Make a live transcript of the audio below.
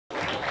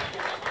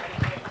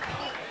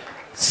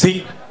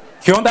Sí.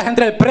 ¿Qué onda,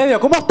 gente del predio?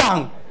 ¿Cómo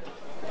están?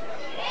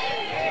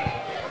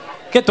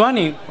 ¿Qué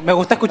tuani? Me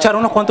gusta escuchar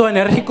unos cuantos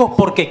enérgicos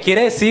porque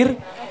quiere decir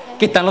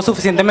que están lo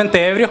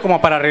suficientemente ebrios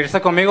como para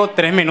reírse conmigo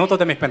 3 minutos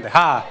de mis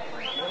pendejadas.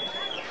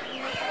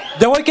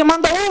 Yo voy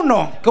quemando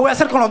uno. ¿Qué voy a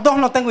hacer con los dos?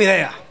 No tengo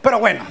idea. Pero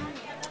bueno.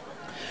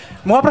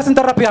 Me voy a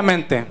presentar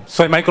rápidamente.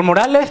 Soy Michael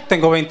Morales,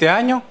 tengo 20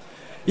 años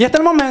y hasta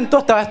el momento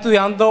estaba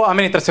estudiando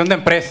administración de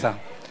empresa.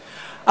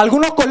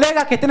 ¿Algunos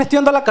colegas que estén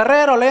estudiando la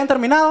carrera o la hayan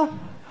terminado?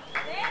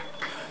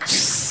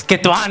 ¡Qué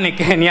tuani,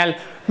 qué genial!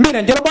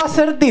 Miren, yo lo voy a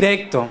hacer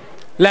directo.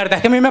 La verdad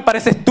es que a mí me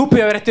parece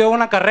estúpido haber estudiado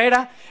una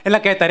carrera en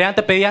la que de tarea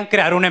te pedían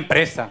crear una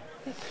empresa.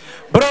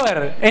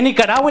 Brother, en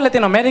Nicaragua y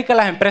Latinoamérica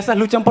las empresas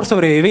luchan por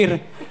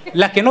sobrevivir.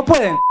 Las que no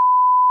pueden...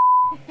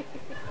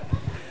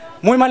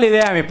 Muy mala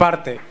idea de mi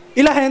parte.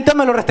 Y la gente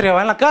me lo restregaba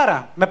en la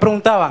cara. Me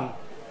preguntaban,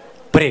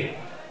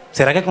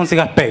 ¿será que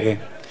consigas pegue?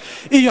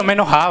 Y yo me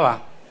enojaba.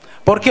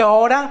 Porque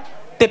ahora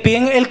te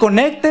piden el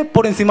conecte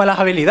por encima de las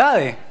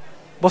habilidades.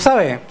 Vos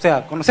sabés, o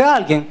sea, conoces a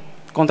alguien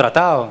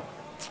contratado.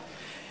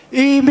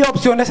 Y mis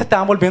opciones se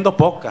estaban volviendo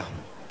pocas.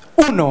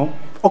 1,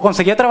 o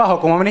conseguía trabajo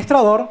como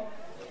administrador,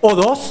 o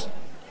 2,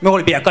 me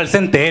volvía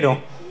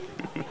calcentero.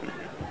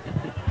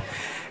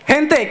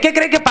 Gente, ¿qué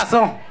creen que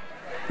pasó?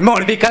 Me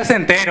volví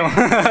calcentero.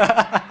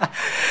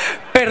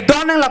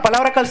 Perdonen la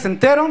palabra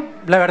calcentero.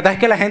 La verdad es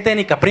que la gente de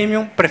Nica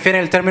Premium prefiere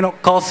el término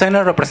Call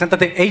Center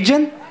Representative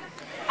Agent.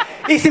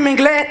 Y si mi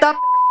inglés está...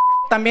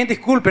 también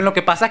disculpen, lo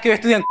que pasa es que yo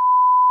estudio en...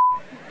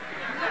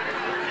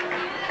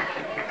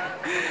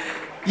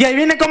 Y ahí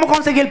viene cómo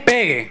conseguí el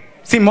pegue.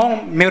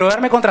 Simón, mi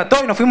brother me contrató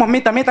y nos fuimos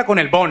mitad a mitad con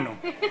el bono.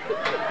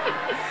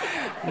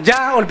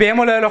 Ya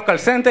olvidemos lo de los call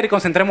centers y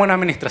concentremos en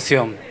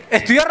administración.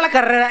 Estudiar la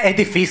carrera es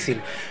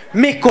difícil.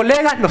 Mis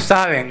colegas lo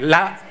saben.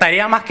 La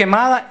tarea más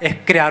quemada es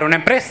crear una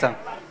empresa.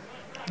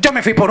 Yo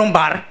me fui por un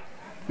bar.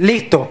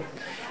 Listo.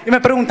 Y me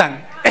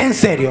preguntan, ¿es en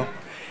serio?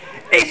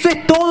 ¿Eso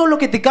es todo lo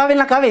que te cabe en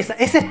la cabeza?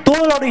 ¿Esa es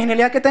toda la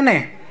originalidad que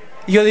tenés?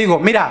 Y yo digo,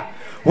 mira,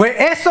 o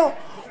eso...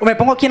 o me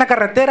pongo aquí en la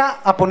carretera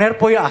a poner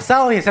pollo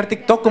asados y hacer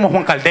TikTok como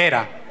Juan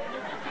Caldera.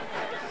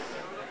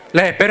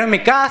 Les espero en mi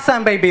casa,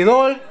 en Baby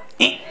Doll.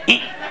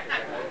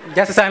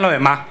 Ya se saben lo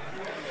demás.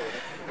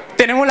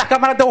 Tenemos las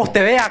cámaras de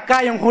VosTV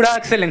acá y un jurado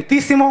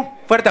excelentísimo.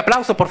 Fuerte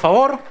aplauso, por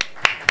favor.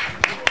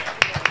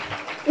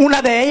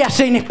 Una de ellas,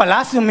 Shanice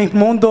Palacio, Miss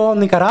Mundo,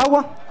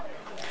 Nicaragua.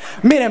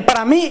 Miren,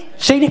 para mí,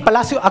 Shanice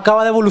Palacio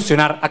acaba de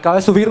evolucionar, acaba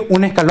de subir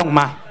un escalón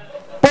más.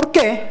 ¿Por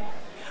qué?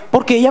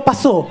 Porque ella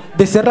pasó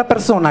de ser la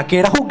persona que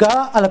era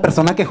juzgada a la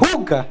persona que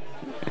juzga.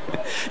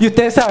 Y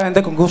ustedes saben,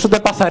 de concursos de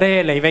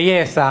pasarela y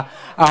belleza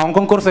a un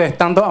concurso de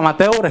stand-up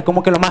amateur es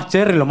como que lo más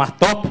cherry, lo más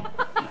top.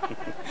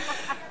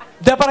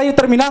 Ya para ir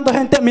terminando,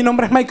 gente, mi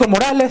nombre es Michael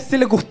Morales. Si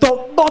les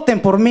gustó,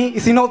 voten por mí. Y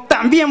si no,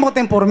 también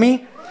voten por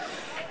mí.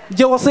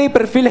 Llevo 6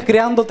 perfiles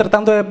creando,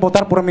 tratando de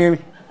votar por mí.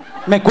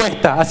 Me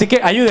cuesta, así que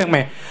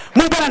ayúdenme.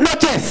 Muy buenas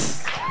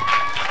noches.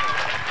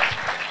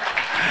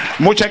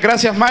 Muchas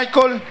gracias,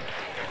 Michael.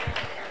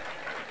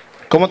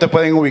 ¿Cómo te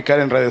pueden ubicar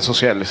en redes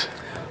sociales?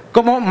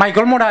 Como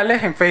Michael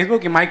Morales en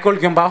Facebook y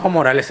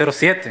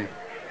Michael-Morales07.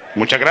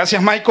 Muchas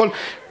gracias, Michael.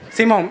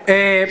 Simón,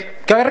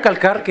 cabe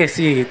recalcar que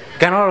si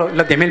gano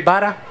las 10.000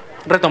 varas,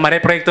 retomaré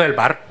el proyecto del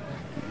bar.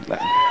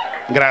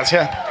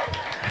 Gracias.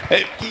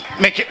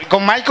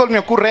 Con Michael me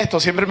ocurre esto,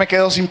 siempre me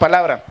quedo sin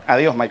palabra.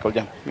 Adiós, Michael,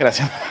 ya.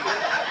 Gracias.